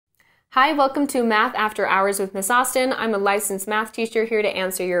Hi, welcome to Math After Hours with Miss Austin. I'm a licensed math teacher here to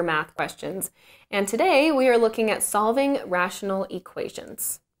answer your math questions. And today we are looking at solving rational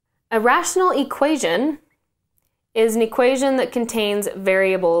equations. A rational equation is an equation that contains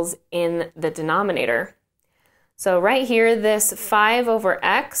variables in the denominator. So right here, this 5 over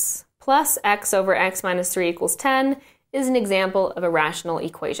x plus x over x minus 3 equals 10 is an example of a rational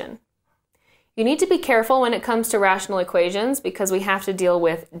equation. You need to be careful when it comes to rational equations because we have to deal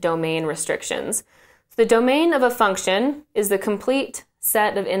with domain restrictions. So the domain of a function is the complete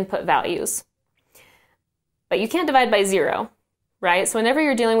set of input values. But you can't divide by 0, right? So whenever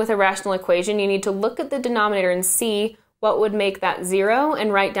you're dealing with a rational equation, you need to look at the denominator and see what would make that 0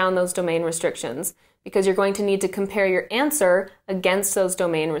 and write down those domain restrictions, because you're going to need to compare your answer against those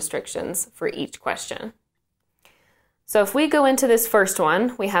domain restrictions for each question. So if we go into this first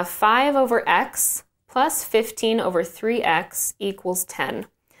one, we have 5 over x plus 15 over 3x equals 10.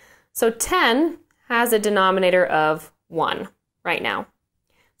 So 10 has a denominator of 1 right now.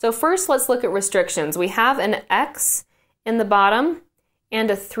 So first let's look at restrictions. We have an x in the bottom and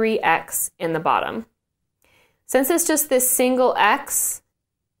a 3x in the bottom. Since it's just this single x,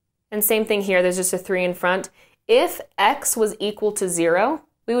 and same thing here, there's just a 3 in front, if x was equal to 0,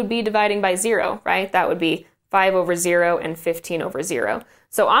 we would be dividing by 0, right? That would be 5 over 0 and 15 over 0.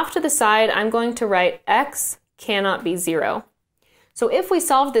 So off to the side, I'm going to write x cannot be 0. So if we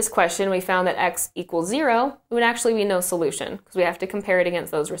solved this question, we found that x equals 0, it would actually be no solution because we have to compare it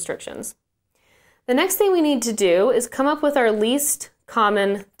against those restrictions. The next thing we need to do is come up with our least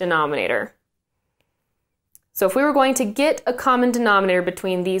common denominator. So if we were going to get a common denominator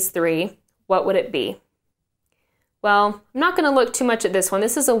between these three, what would it be? Well, I'm not going to look too much at this one.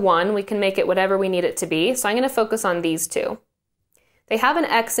 This is a 1. We can make it whatever we need it to be. So I'm going to focus on these two. They have an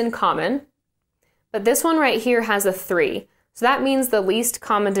x in common, but this one right here has a 3. So that means the least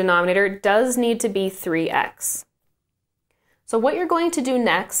common denominator does need to be 3x. So what you're going to do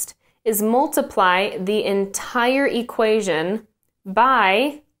next is multiply the entire equation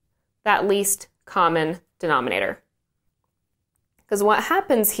by that least common denominator. Because what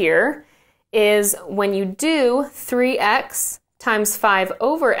happens here is when you do 3x times 5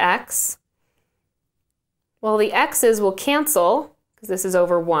 over x, well, the x's will cancel, because this is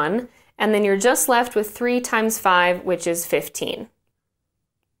over 1, and then you're just left with 3 times 5, which is 15.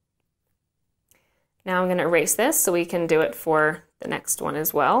 Now I'm going to erase this so we can do it for the next one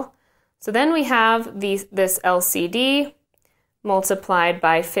as well. So then we have this LCD multiplied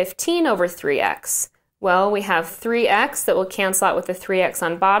by 15 over 3x. Well, we have 3x that will cancel out with the 3x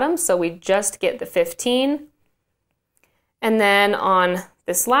on bottom, so we just get the 15. And then on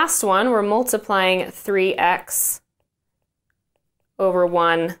this last one, we're multiplying 3x over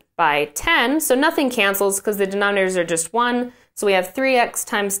 1 by 10. So nothing cancels because the denominators are just 1. So we have 3x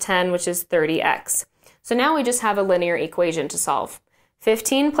times 10, which is 30x. So now we just have a linear equation to solve.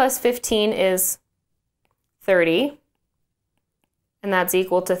 15 plus 15 is 30, and that's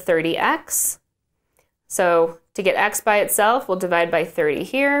equal to 30x. So to get x by itself, we'll divide by 30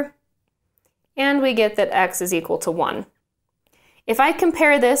 here, and we get that x is equal to 1. If I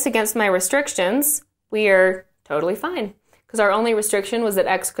compare this against my restrictions, we are totally fine, because our only restriction was that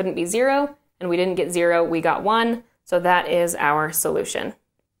x couldn't be 0, and we didn't get 0, we got 1, so that is our solution.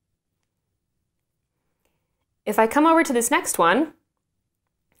 If I come over to this next one,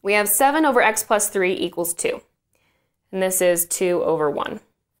 we have 7 over x plus 3 equals 2, and this is 2 over 1.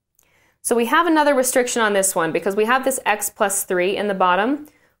 So we have another restriction on this one because we have this x plus 3 in the bottom.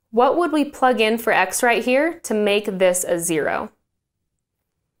 What would we plug in for x right here to make this a 0?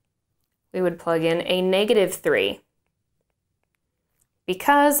 We would plug in a negative 3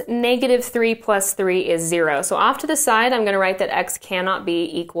 because negative 3 plus 3 is 0. So off to the side, I'm going to write that x cannot be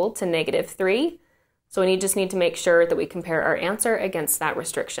equal to negative 3. So we just need to make sure that we compare our answer against that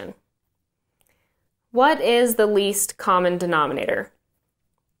restriction. What is the least common denominator?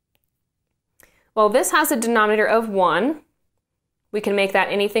 Well, this has a denominator of 1. We can make that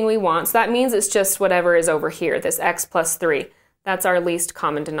anything we want. So that means it's just whatever is over here, this x plus 3. That's our least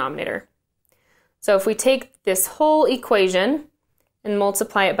common denominator. So if we take this whole equation and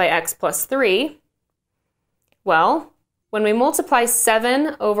multiply it by x plus 3, well, when we multiply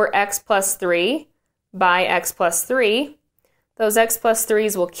 7 over x plus 3 by x plus 3, those x plus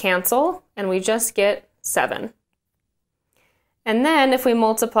 3's will cancel, and we just get 7. And then if we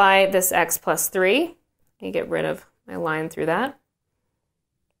multiply this x plus 3, let me get rid of my line through that.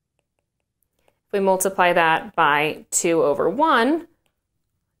 If we multiply that by 2 over 1,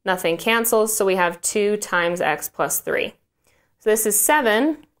 nothing cancels, so we have 2 times x plus 3. So this is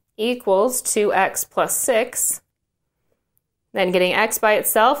 7 equals 2x plus 6. Then getting x by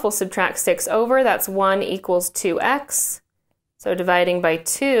itself, we'll subtract 6 over. That's 1 equals 2x. So dividing by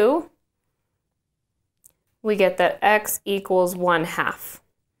 2, we get that x equals 1/2.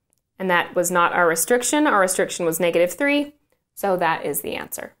 And that was not our restriction. Our restriction was -3, so that is the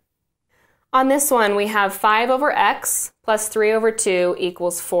answer. On this one, we have 5 over x plus 3 over 2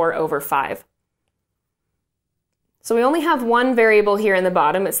 equals 4 over 5. So we only have one variable here in the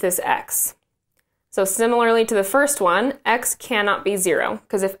bottom, it's this x. So similarly to the first one, x cannot be 0,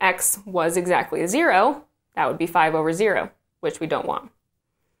 because if x was exactly 0, that would be 5 over 0, which we don't want.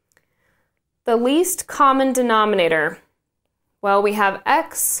 The least common denominator, well, we have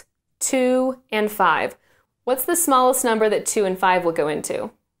x, 2, and 5. What's the smallest number that 2 and 5 will go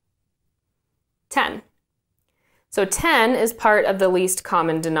into? 10. So 10 is part of the least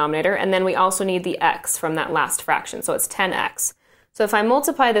common denominator, and then we also need the x from that last fraction, so it's 10x. So if I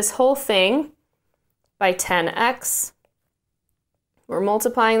multiply this whole thing by 10x, we're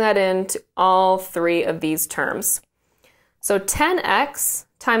multiplying that into all three of these terms. So 10x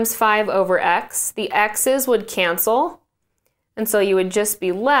times 5 over x, the x's would cancel, and so you would just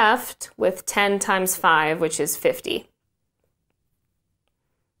be left with 10 times 5, which is 50.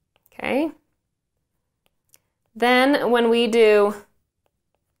 Okay. Then when we do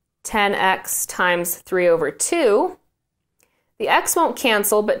 10x times 3 over 2, the x won't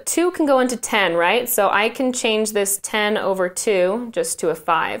cancel, but 2 can go into 10, right? So I can change this 10 over 2 just to a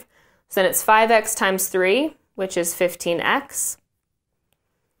 5. So then it's 5x times 3, which is 15x.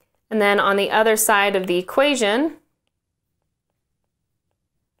 And then on the other side of the equation,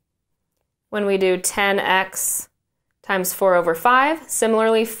 when we do 10x times 4 over 5,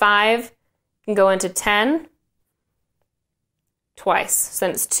 similarly 5 can go into 10 twice. So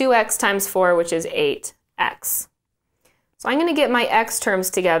then it's 2x times 4, which is 8x. So I'm going to get my x terms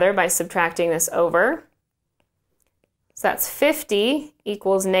together by subtracting this over. So that's 50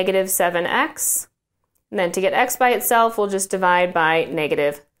 equals -7x. And then to get x by itself, we'll just divide by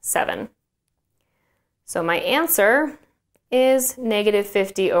 -7. So my answer is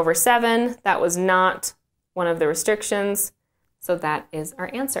 -50 over 7. That was not one of the restrictions, so that is our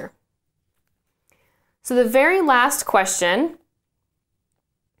answer. So the very last question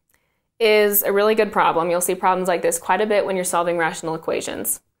is a really good problem. You'll see problems like this quite a bit when you're solving rational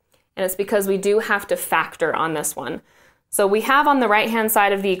equations. And it's because we do have to factor on this one. So we have on the right-hand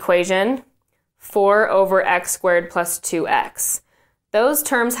side of the equation 4 over x squared plus 2x. Those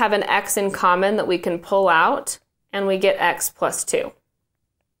terms have an x in common that we can pull out, and we get x plus 2.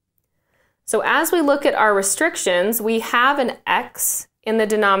 So as we look at our restrictions, we have an x in the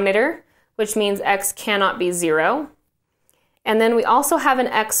denominator, which means x cannot be 0. And then we also have an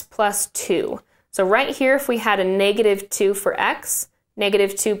x plus 2. So right here, if we had a -2 for x,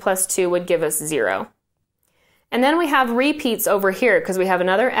 -2 plus 2 would give us 0. And then we have repeats over here because we have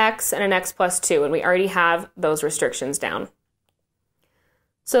another x and an x plus 2, and we already have those restrictions down.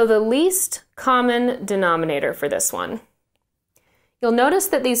 So the least common denominator for this one. You'll notice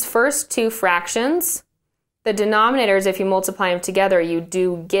that these first two fractions, the denominators, if you multiply them together, you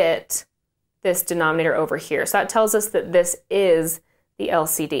do get this denominator over here. So that tells us that this is the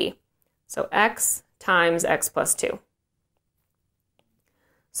LCD. So x times x plus 2.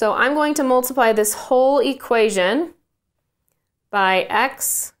 So I'm going to multiply this whole equation by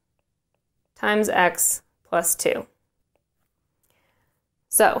x times x plus 2.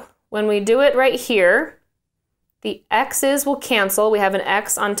 So when we do it right here, the x's will cancel. We have an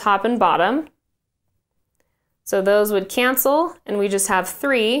x on top and bottom. So those would cancel, and we just have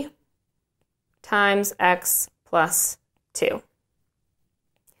 3 times x plus 2.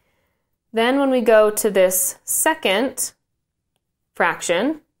 Then when we go to this second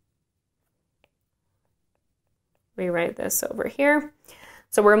fraction, rewrite this over here.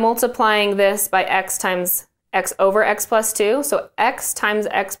 So we're multiplying this by x times x over x plus 2. So x times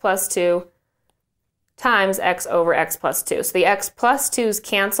x plus 2 times x over x plus 2. So the x plus 2's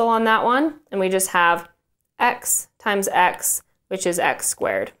cancel on that one, and we just have x times x, which is x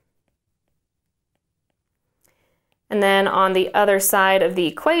squared. And then on the other side of the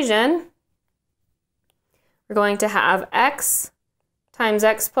equation, we're going to have x times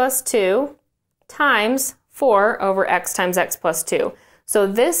x plus 2 times 4 over x times x plus 2. So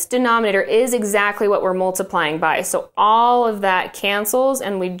this denominator is exactly what we're multiplying by. So all of that cancels,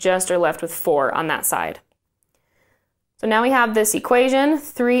 and we just are left with 4 on that side. So now we have this equation,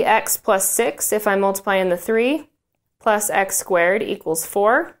 3x plus 6, if I multiply in the 3, plus x squared equals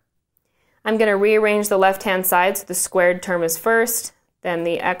 4. I'm going to rearrange the left-hand side so the squared term is first, then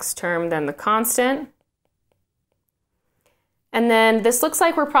the x term, then the constant. And then this looks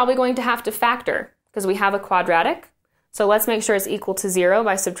like we're probably going to have to factor because we have a quadratic. So let's make sure it's equal to 0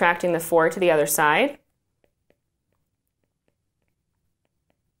 by subtracting the 4 to the other side.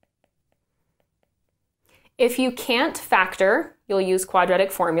 If you can't factor, you'll use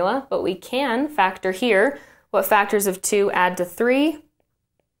quadratic formula, but we can factor here. What factors of 2 add to 3?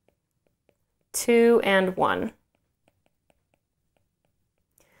 2 and 1.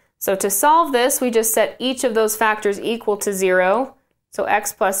 So to solve this, we just set each of those factors equal to 0. So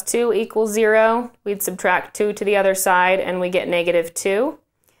x plus 2 equals 0. We'd subtract 2 to the other side, and we get negative 2.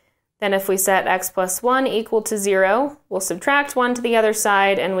 Then if we set x plus 1 equal to 0, we'll subtract 1 to the other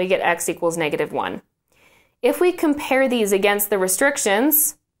side, and we get x equals negative 1. If we compare these against the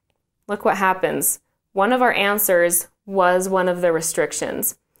restrictions, look what happens. One of our answers was one of the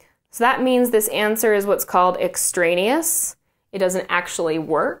restrictions. So that means this answer is what's called extraneous. It doesn't actually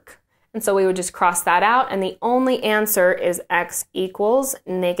work. And so we would just cross that out, and the only answer is x equals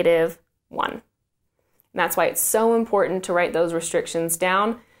negative 1. And that's why it's so important to write those restrictions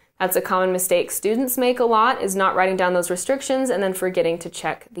down. That's a common mistake students make a lot, is not writing down those restrictions and then forgetting to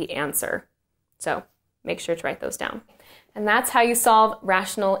check the answer. So make sure to write those down. And that's how you solve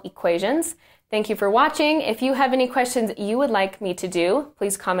rational equations. Thank you for watching. If you have any questions you would like me to do,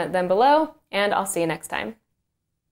 please comment them below, and I'll see you next time.